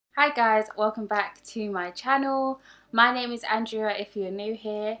Hi guys, welcome back to my channel. My name is Andrea if you're new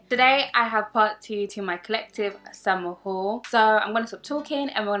here. Today I have part 2 to my collective summer haul. So I'm going to stop talking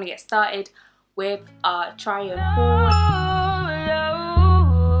and we're going to get started with our try on haul.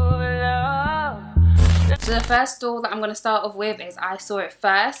 So the first store that I'm going to start off with is I Saw It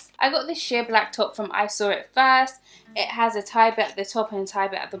First. I got this sheer black top from I Saw It First. It has a tie bit at the top and a tie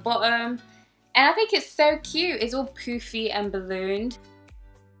bit at the bottom. And I think it's so cute. It's all poofy and ballooned.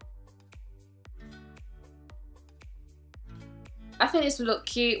 I think this would look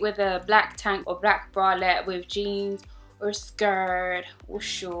cute with a black tank or black bralette with jeans or a skirt or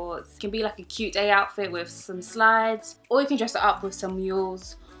shorts. It can be like a cute day outfit with some slides, or you can dress it up with some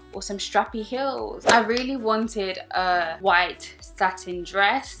mules or some strappy heels. I really wanted a white satin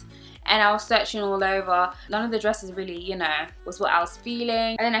dress and I was searching all over. None of the dresses really, you know, was what I was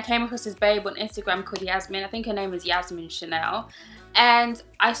feeling. And then I came across this babe on Instagram called Yasmin. I think her name is Yasmin Chanel. And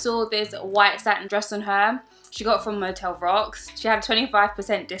I saw this white satin dress on her. She got it from Motel Rocks. She had a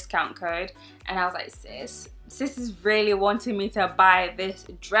 25% discount code. And I was like, sis is really wanting me to buy this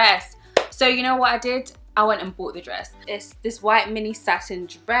dress. So you know what I did? I went and bought the dress. It's this white mini satin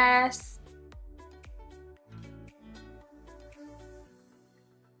dress.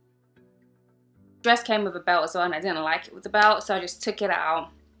 Dress came with a belt as well and I didn't like it with the belt, so I just took it out.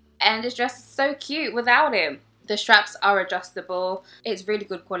 And this dress is so cute without it. The straps are adjustable. It's really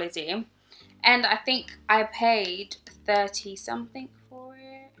good quality. And I think I paid 30 something for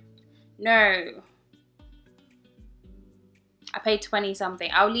it. No. I paid 20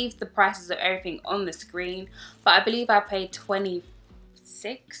 something. I'll leave the prices of everything on the screen. But I believe I paid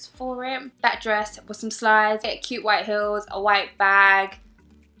 26 for it. That dress with some slides, cute white heels, a white bag,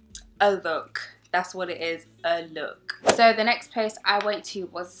 a look. That's what it is, a look. So the next place I went to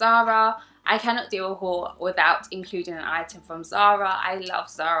was Zara. I cannot do a haul without including an item from Zara. I love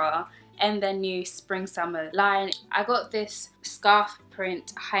Zara and their new spring summer line. I got this scarf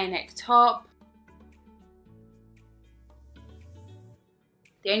print high neck top.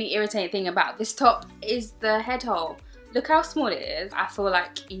 The only irritating thing about this top is the head hole. Look how small it is. I feel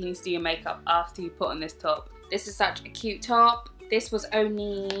like you need to do your makeup after you put on this top. This is such a cute top. This was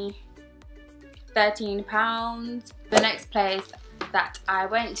only £13. The next place that I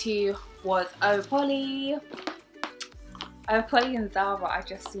went to was Polly and Zara. I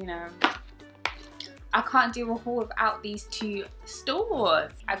just, you know, I can't do a haul without these two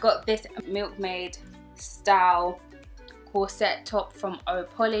stores. I got this milkmaid style corset top from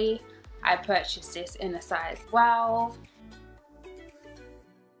Polly. I purchased this in a size 12.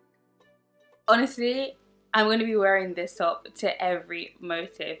 Honestly, I'm going to be wearing this top to every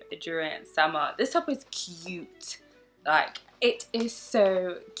motive during summer. This top is cute. Like, it is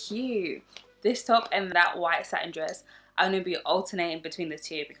so cute. This top and that white satin dress, I'm going to be alternating between the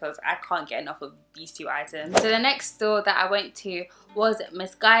two because I can't get enough of these two items. So the next store that I went to was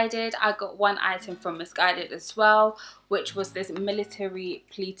Missguided. I got one item from Missguided as well, which was this military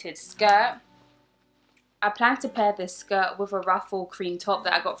pleated skirt. I plan to pair this skirt with a ruffle cream top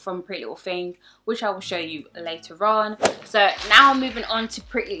that I got from Pretty Little Thing, which I will show you later on. So now moving on to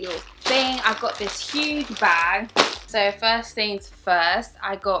Pretty Little Thing, I got this huge bag. So first things first,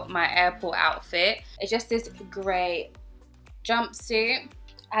 I got my airport outfit. It's just this grey jumpsuit. It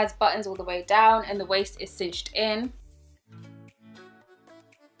has buttons all the way down and the waist is cinched in.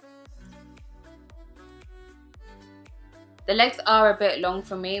 The legs are a bit long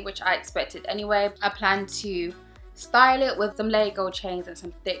for me, which I expected anyway. I plan to style it with some layer gold chains and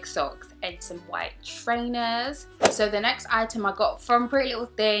some thick socks and some white trainers. So the next item I got from Pretty Little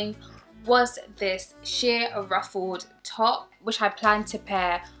Thing was this sheer ruffled top, which I plan to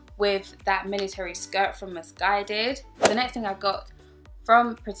pair with that military skirt from Missguided. The next thing I got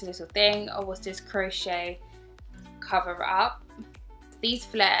from Pretty Little Thing was this crochet cover up. These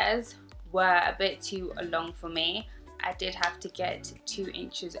flares were a bit too long for me. I did have to get 2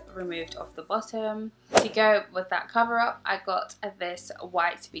 inches removed off the bottom. To go with that cover up, I got this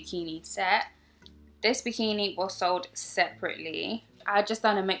white bikini set. This bikini was sold separately. I had just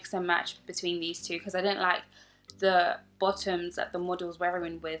done a mix and match between these two because I didn't like the bottoms that the model was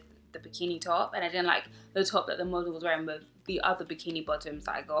wearing with the bikini top, and I didn't like the top that the model was wearing with the other bikini bottoms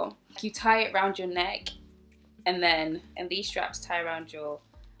that I got. You tie it around your neck and these straps tie around your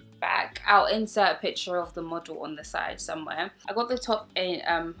back. I'll insert a picture of the model on the side somewhere. I got the top in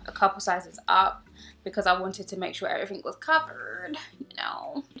a couple sizes up because I wanted to make sure everything was covered, you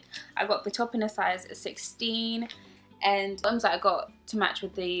know. I got the top in a size 16 and the bottoms that I got to match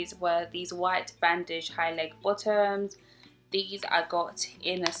with these were these white bandage high leg bottoms. These I got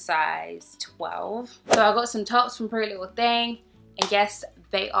in a size 12. So I got some tops from Pretty Little Thing and guess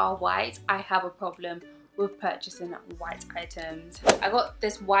they are white, I have a problem with purchasing white items. I got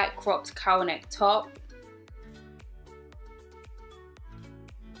this white cropped cowl neck top.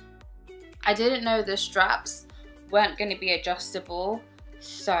 I didn't know the straps weren't going to be adjustable,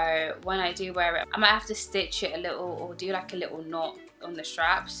 so when I do wear it, I might have to stitch it a little or do like a little knot on the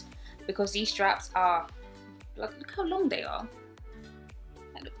straps, because these straps are, look how long they are.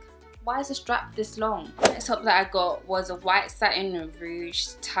 Look, why is the strap this long? The next top that I got was a white satin rouge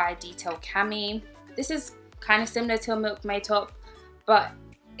tie detail cami. This is kind of similar to a Milkmaid top, but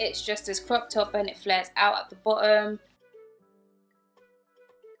it's just this crop top and it flares out at the bottom.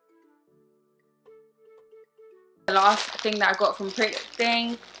 The last thing that I got from Pretty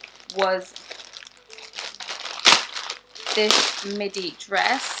Thing was this midi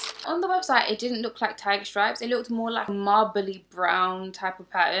dress. On the website it didn't look like tiger stripes, it looked more like a marbly brown type of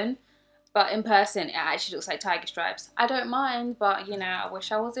pattern, but in person it actually looks like tiger stripes. I don't mind, but you know, I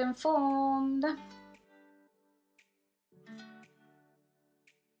wish I was informed.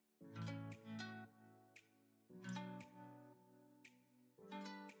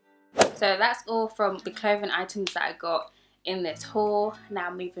 So that's all from the clothing items that I got in this haul. Now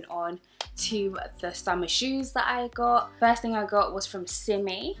moving on to the summer shoes that I got. First thing I got was from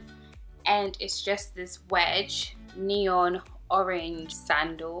Simi, and it's just this wedge neon orange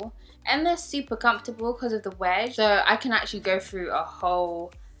sandal, and they're super comfortable because of the wedge, so I can actually go through a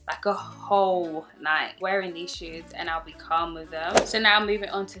whole night wearing these shoes and I'll be calm with them. So now moving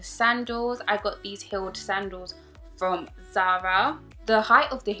on to sandals, I got these heeled sandals from Zara. The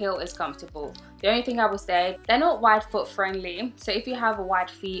height of the heel is comfortable. The only thing I would say, they're not wide foot friendly, so if you have a wide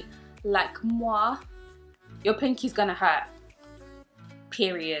feet like moi, your pinky's gonna hurt,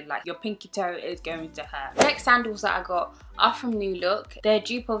 period. Like, your pinky toe is going to hurt. Next sandals that I got are from New Look. They're a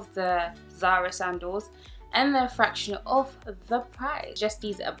dupe of the Zara sandals and they're a fraction of the price. Just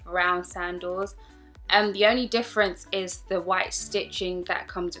these are brown sandals, and the only difference is the white stitching that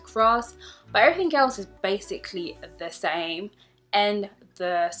comes across, but everything else is basically the same. And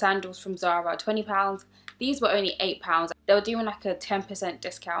the sandals from Zara are £20. These were only £8. They were doing like a 10%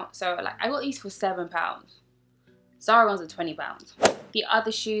 discount, so like I got these for £7. Zara ones are £20. The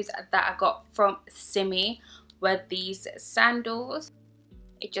other shoes that I got from Simi were these sandals.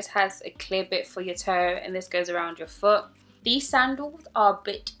 It just has a clear bit for your toe and this goes around your foot. These sandals are a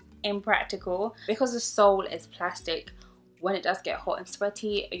bit impractical because the sole is plastic. When it does get hot and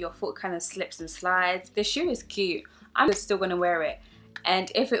sweaty, your foot kind of slips and slides. The shoe is cute. I'm still gonna wear it, and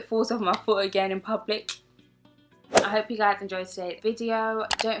if it falls off my foot again in public. I hope you guys enjoyed today's video.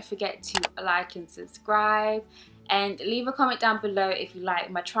 Don't forget to like and subscribe, and leave a comment down below if you like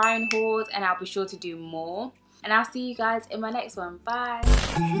my try-on hauls, and I'll be sure to do more. And I'll see you guys in my next one. Bye.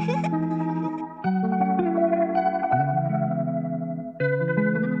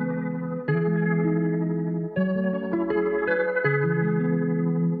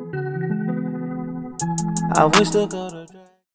 I wish to go to